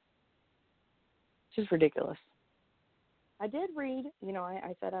late. It's just ridiculous. I did read,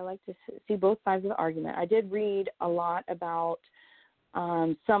 I said I like to see both sides of the argument. I did read a lot about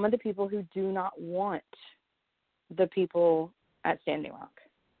some of the people who do not want the people at Standing Rock.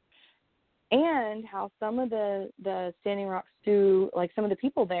 And how some of the Standing Rock Sioux, like some of the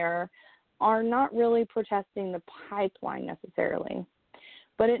people there, are not really protesting the pipeline necessarily.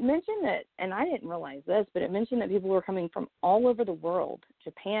 But it mentioned that, and I didn't realize this, but it mentioned that people were coming from all over the world: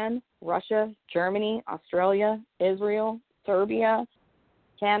 Japan, Russia, Germany, Australia, Israel, Serbia,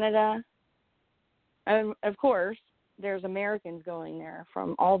 Canada. And, of course, there's Americans going there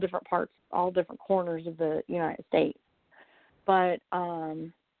from all different parts, all different corners of the United States. But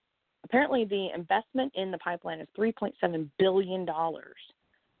apparently the investment in the pipeline is $3.7 billion.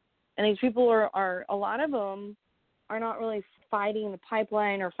 And these people are a lot of them are not really fighting the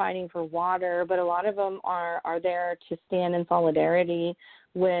pipeline or fighting for water, but a lot of them are there to stand in solidarity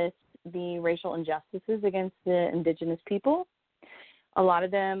with the racial injustices against the indigenous people. A lot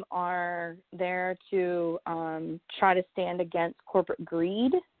of them are there to try to stand against corporate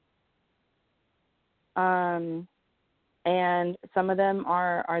greed. And some of them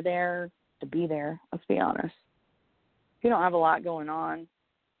are there to be there, let's be honest. If you don't have a lot going on,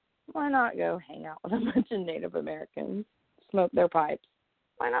 why not go hang out with a bunch of Native Americans, smoke their pipes?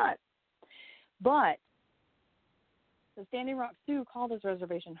 Why not? But the Standing Rock Sioux call this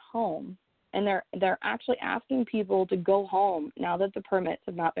reservation home, and they're actually asking people to go home now that the permits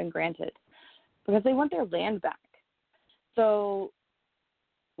have not been granted because they want their land back. So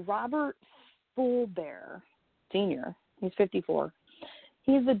Robert Fullbear Sr., he's 54,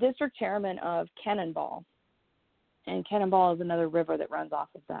 he's the district chairman of Cannonball. And Cannonball is another river that runs off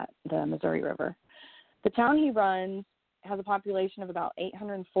of the Missouri River. The town he runs has a population of about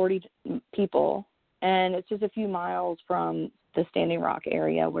 840 people, and it's just a few miles from the Standing Rock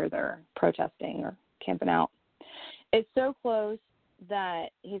area where they're protesting or camping out. It's so close that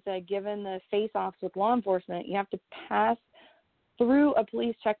he said, given the face-offs with law enforcement, you have to pass through a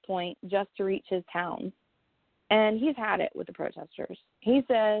police checkpoint just to reach his town. And he's had it with the protesters. He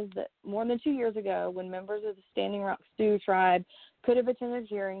says that more than 2 years ago, when members of the Standing Rock Sioux tribe could have attended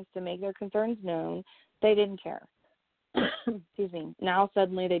hearings to make their concerns known, they didn't care. Excuse me. Now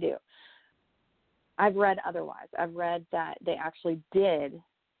suddenly they do. I've read otherwise. I've read that they actually did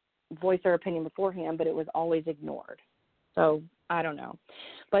voice their opinion beforehand, but it was always ignored. So I don't know.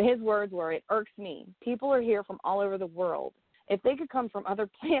 But his words were, it irks me. People are here from all over the world. If they could come from other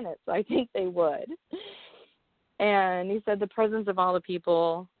planets, I think they would. And he said the presence of all the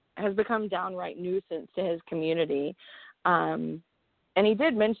people has become downright nuisance to his community. And he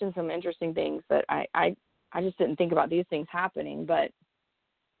did mention some interesting things that I just didn't think about these things happening. But,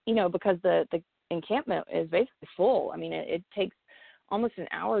 because the encampment is basically full. I mean, it takes almost an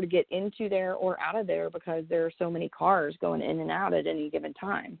hour to get into there or out of there because there are so many cars going in and out at any given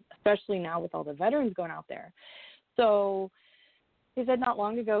time, especially now with all the veterans going out there. So he said not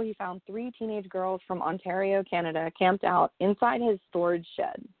long ago he found 3 teenage girls from Ontario, Canada, camped out inside his storage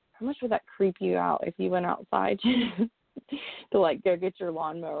shed. How much would that creep you out if you went outside to like go get your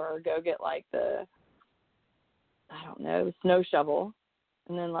lawnmower or go get like the, I don't know, snow shovel,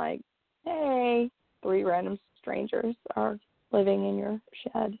 and then like, hey, 3 random strangers are living in your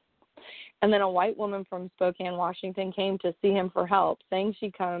shed. And then a white woman from Spokane, Washington came to see him for help, saying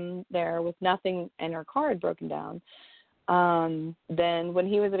she'd come there with nothing and her car had broken down. Then when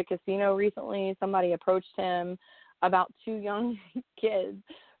he was at a casino recently, somebody approached him about 2 young kids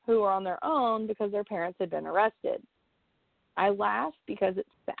who were on their own because their parents had been arrested. I laugh because it's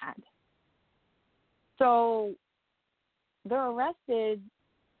sad. So they're arrested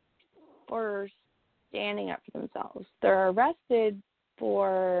for standing up for themselves. They're arrested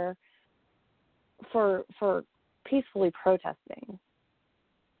for peacefully protesting.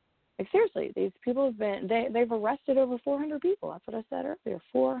 Like, seriously, these people have been, they've arrested over 400 people. That's what I said earlier,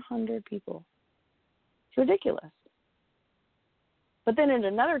 400 people. It's ridiculous. But then in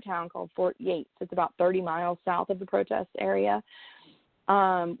another town called Fort Yates, it's about 30 miles south of the protest area,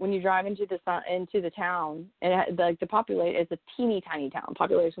 when you drive into the town, the population, it's a teeny tiny town,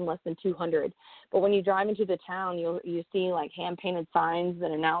 population less than 200. But when you drive into the town, you see like hand painted signs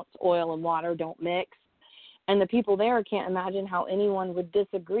that announce oil and water don't mix, and the people there can't imagine how anyone would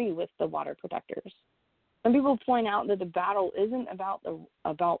disagree with the water protectors. Some people point out that the battle isn't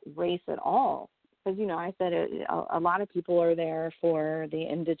about race at all, because I said a lot of people are there for the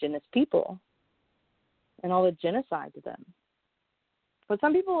indigenous people and all the genocide to them. But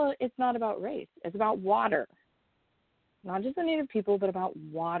some people, it's not about race. It's about water. Not just the Native people, but about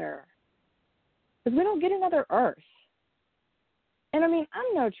water. Because we don't get another Earth. And, I'm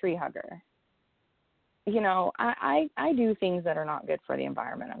no tree hugger. I do things that are not good for the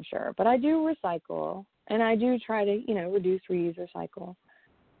environment, I'm sure. But I do recycle, and I do try to, reduce, reuse, recycle.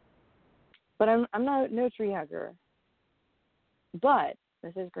 But I'm not no tree hugger. But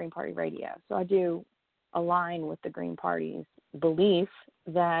this is Green Party Radio, so I do align with the Green Party's belief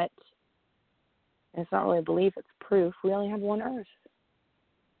that it's not really a belief, it's proof. We only have one Earth.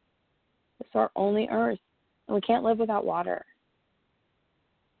 It's our only Earth. And we can't live without water.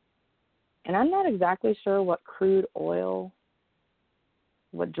 And I'm not exactly sure what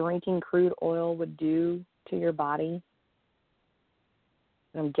drinking crude oil would do to your body.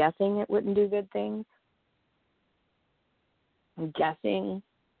 I'm guessing it wouldn't do good things. I'm guessing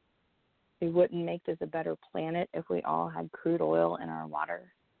we wouldn't make this a better planet if we all had crude oil in our water.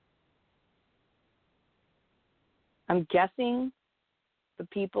 I'm guessing the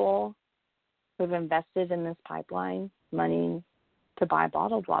people who've invested in this pipeline money to buy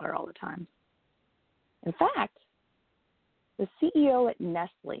bottled water all the time. In fact, the CEO at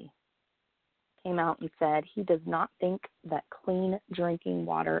Nestle came out and said he does not think that clean drinking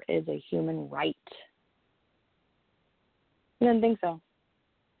water is a human right. He doesn't think so.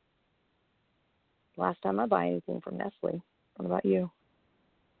 Last time I buy anything from Nestle. What about you?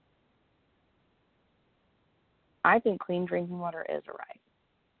 I think clean drinking water is a right.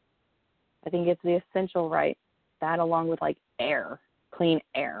 I think it's the essential right. That along with like air, clean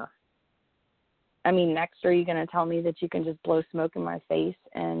air. Next, are you going to tell me that you can just blow smoke in my face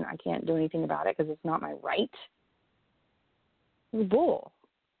and I can't do anything about it because it's not my right? It's bull.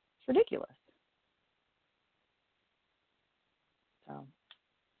 It's ridiculous. So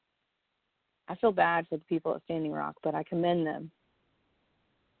I feel bad for the people at Standing Rock, but I commend them.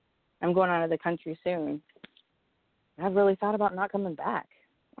 I'm going out of the country soon. I've really thought about not coming back,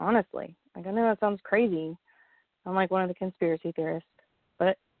 honestly. I know that sounds crazy. I'm like one of the conspiracy theorists,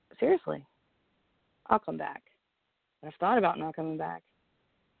 but seriously, I'll come back. But I've thought about not coming back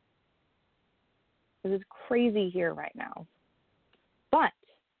because it's crazy here right now. But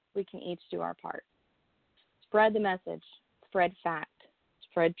we can each do our part. Spread the message. Spread fact.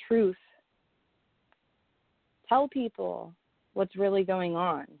 Spread truth. Tell people what's really going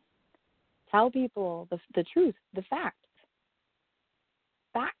on. Tell people the truth, the facts.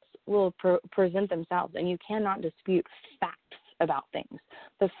 Facts will present themselves, and you cannot dispute facts about things.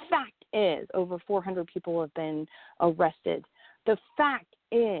 The fact is over 400 people have been arrested. The fact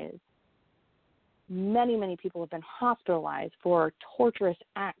is many, many people have been hospitalized for torturous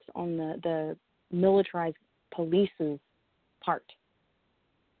acts on the militarized police's part.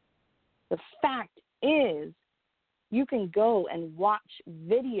 The fact is you can go and watch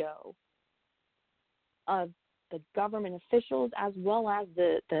video of the government officials as well as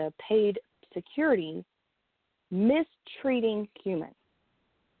the paid security mistreating humans.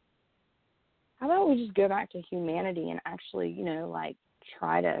 how about we just go back to humanity and actually, like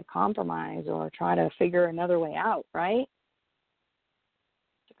try to compromise or try to figure another way out, right?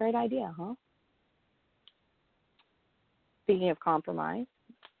 It's a great idea, huh? Speaking of compromise,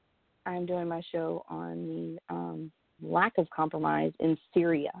 I'm doing my show on the lack of compromise in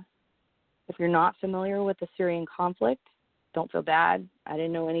Syria. If you're not familiar with the Syrian conflict, don't feel bad. I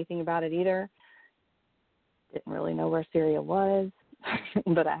didn't know anything about it either. Didn't really know where Syria was,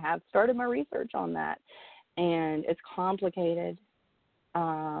 but I have started my research on that, and it's complicated.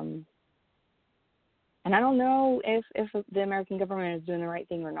 And I don't know if the American government is doing the right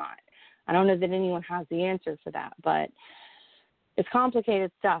thing or not. I don't know that anyone has the answer for that, but it's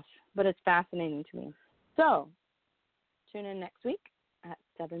complicated stuff, but it's fascinating to me. So tune in next week at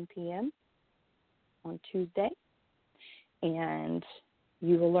 7 p.m. on Tuesday, and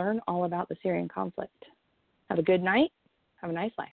you will learn all about the Syrian conflict. Have a good night. Have a nice life.